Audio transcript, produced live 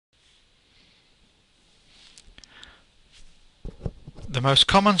The most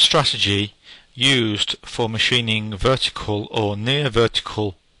common strategy used for machining vertical or near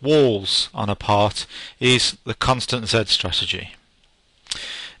vertical walls on a part is the constant Z strategy.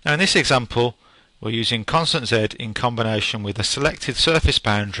 Now in this example we're using constant Z in combination with a selected surface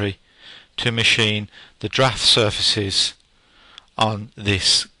boundary to machine the draft surfaces on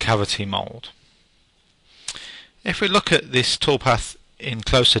this cavity mould. If we look at this toolpath in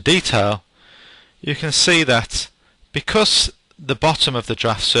closer detail, you can see that because the bottom of the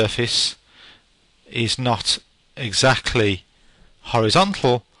draft surface is not exactly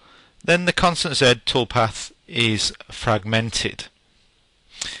horizontal, then the constant Z toolpath is fragmented.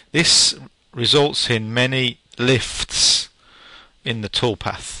 This results in many lifts in the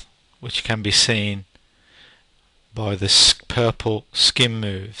toolpath, which can be seen by the purple skim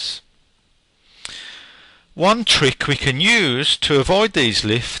moves. One trick we can use to avoid these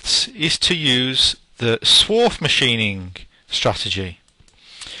lifts is to use the swarf machining strategy.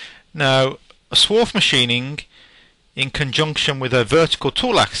 Now, a swarf machining in conjunction with a vertical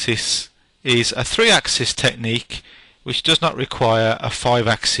tool axis is a 3-axis technique which does not require a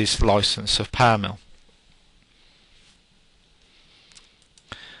 5-axis license of PowerMILL.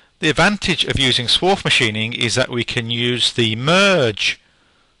 The advantage of using swarf machining is that we can use the merge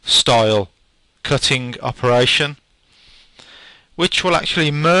style cutting operation, which will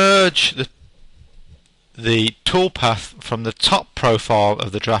actually merge the toolpath from the top profile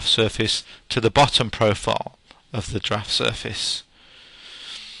of the draft surface to the bottom profile of the draft surface.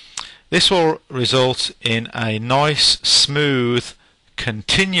 This will result in a nice, smooth,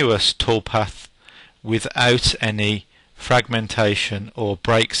 continuous toolpath without any fragmentation or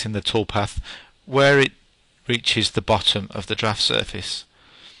breaks in the toolpath where it reaches the bottom of the draft surface.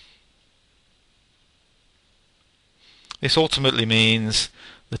 This ultimately means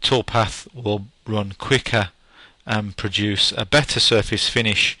the toolpath will run quicker and produce a better surface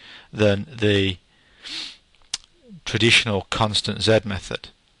finish than the traditional constant Z method.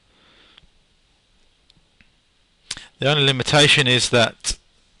 The only limitation is that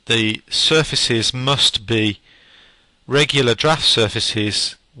the surfaces must be regular draft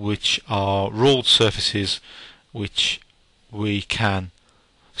surfaces, which are ruled surfaces which we can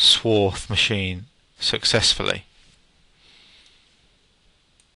swarf machine successfully.